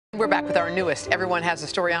We're back with our newest Everyone Has a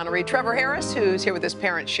Story honoree, Trevor Harris, who's here with his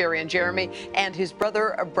parents, Sherry and Jeremy, and his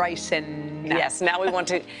brother, Bryson. Yes, now we want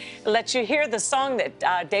to let you hear the song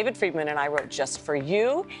that David Friedman and I wrote just for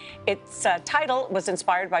you. Its title was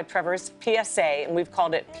inspired by Trevor's PSA, and we've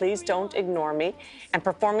called it Please Don't Ignore Me. And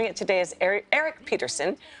performing it today is Eric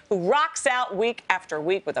Petersen, who rocks out week after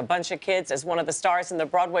week with a bunch of kids as one of the stars in the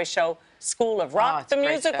Broadway show School of Rock, the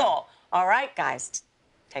musical. All right, guys,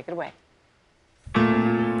 take it away.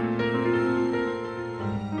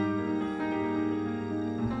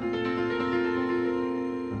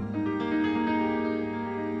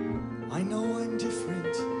 I know I'm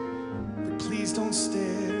different, but please don't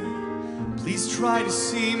stare. Please try to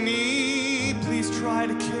see me, please try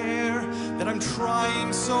to care that I'm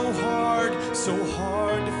trying so hard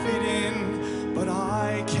to fit in. But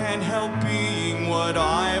I can't help being what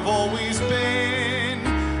I've always been.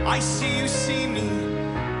 I see you see me,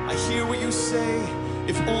 I hear what you say.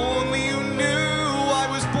 If only you knew I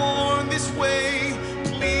was born this way.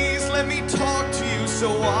 Please let me talk to you so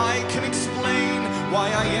I can explain why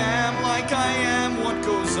I am like I am, what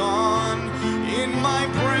goes on in my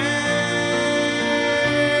brain.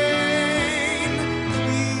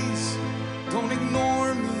 Please don't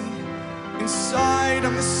ignore me. Inside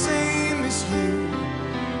I'm the same as you.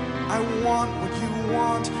 I want what you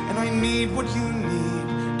want and I need what you need.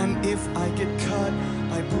 And if I get cut,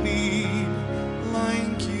 I bleed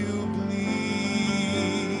like you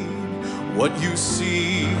bleed. What you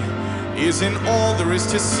see isn't all there is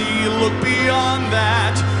to see. Look beyond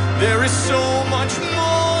that. There is so much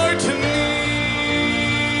more to me.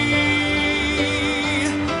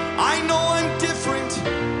 I know I'm different,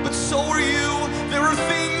 but so are you. There are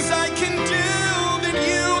things I can do that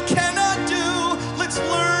you cannot do. Let's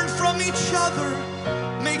learn from each other.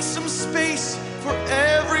 Make some space for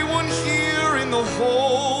everyone here in the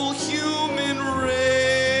whole human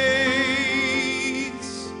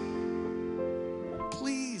race.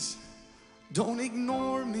 Please don't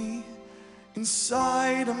ignore me.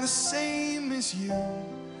 Inside I'm the same as you.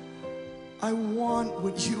 I want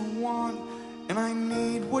what you want and I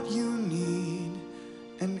need what you need.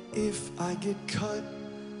 And if I get cut,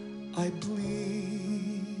 I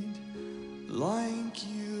bleed like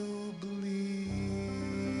you bleed.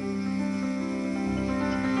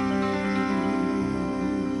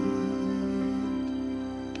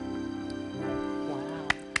 Wow.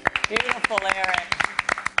 Beautiful, Eric.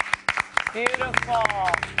 Beautiful.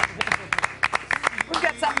 We've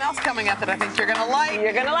got something else coming up that I think you're going to like.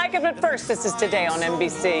 You're going to like it, but first, this is Today on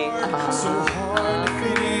NBC. So hard to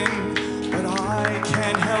fit in, but I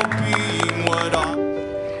can't help being what I...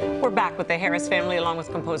 We're back with the Harris family, along with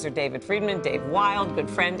composer David Friedman, Dave Wild, good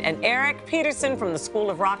friend, and Eric Petersen from the School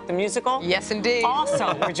of Rock, the musical. Yes, indeed.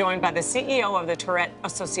 Also, we're joined by the CEO of the Tourette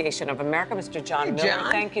Association of America, Mr. John Miller.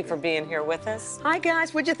 John. Thank you for being here with us. Hi,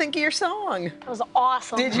 guys. What'd you think of your song? It was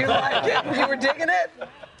awesome. Did you like it? You were digging it?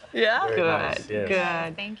 Yeah? Very Good, nice, yes.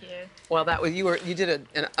 good. Thank you. Well, that was you did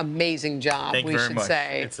an amazing job. Thank you very much.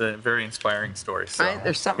 Say. It's a very inspiring story. So Right?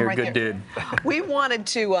 There's something you're right a good there. dude. We wanted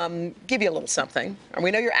to give you a little something. And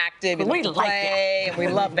we know you're active. You We love to like play, and we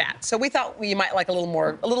love that. So we thought you might like a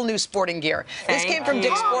little new sporting gear. This Thank came from you.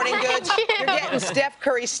 Dick's Sporting Goods. Thank you. You're getting Steph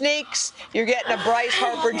Curry sneaks. You're getting a Bryce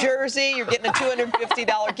Harper jersey. You're getting a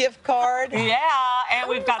 $250 gift card. Yeah, and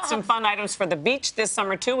we've got some fun items for the beach this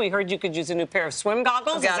summer, too. We heard you could use a new pair of swim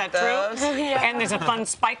goggles. Is Got that true? those. Yeah. And there's a fun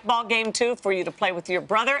spike ball game, too, for you to play with your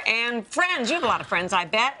brother and friends. You have a lot of friends, I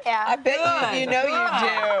bet. Yeah. I bet you know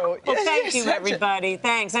you do. Well, thank you, You're such a- everybody.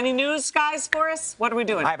 Thanks. Any news, guys, for us? What are we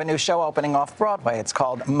doing? I have a new show opening off Broadway. It's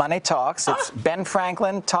called Money Talks. It's Ben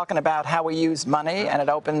Franklin talking about how we use money, and it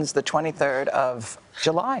opens the 23rd of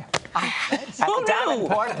July. At the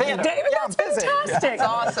Davenport Theater. David, Yeah, that's I'm busy. fantastic. That's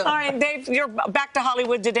awesome. All right, Dave, you're back to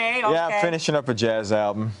Hollywood today. Okay. Yeah, I'm finishing up a jazz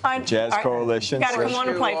album, Jazz Coalition. You got to come on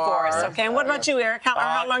and play for us, are. okay? And what about you, Eric?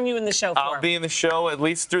 How long are you in the show for? I'll be in the show at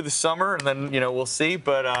least through the summer, and then we'll see.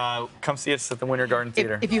 But come see us at the Winter Garden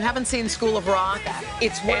Theater. If you haven't seen School of Rock,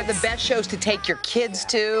 it's one of the best shows to take your kids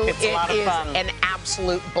to. It's a lot of fun. It is an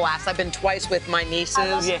absolute blast. I've been twice with my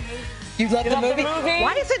nieces. Yeah. You love the love the movie? movie?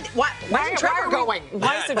 Why isn't Trevor going?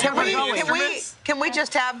 Why is it Can Trevor we, going? can we, can we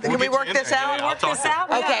just have, can we get you work in this there. out? Yeah, I'll talk this out?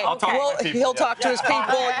 to him. Okay, I'll talk to well, my people. he'll talk to his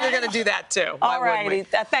people. You're going to do that too. Why All wouldn't we? righty.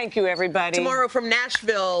 Thank you, everybody. Tomorrow from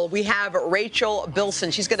Nashville, we have Rachel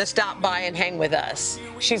Bilson. She's going to stop by and hang with us.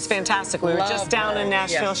 She's fantastic. We were Love just down her. in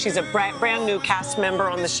Nashville. Yeah. She's a brand new cast member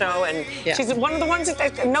on the show, and Yeah. she's one of the ones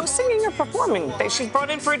that no singing or performing. She's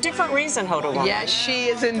brought in for a different reason, Hoda woman. Yes, she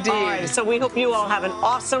is indeed. All right, so we hope you all have an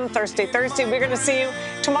awesome Thursday. We're going to see you.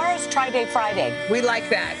 Tomorrow's Tri-Day Friday. We like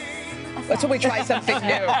that. That's when we try something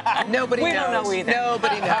new. Nobody knows. We don't know either.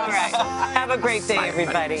 Nobody knows. All right. Have a great day,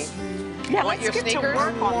 everybody. Yeah, Want let's your get sneakers? to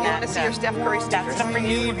work on You that. want to see your Steph Curry sneakers? That's stuff for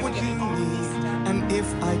you. What you need, and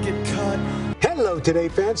if I get cut. Hello, Today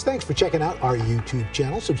fans. Thanks for checking out our YouTube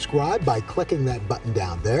channel. Subscribe by clicking that button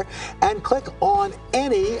down there and click on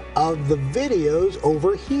any of the videos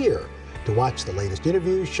over here to watch the latest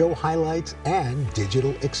interviews, show highlights, and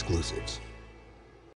digital exclusives.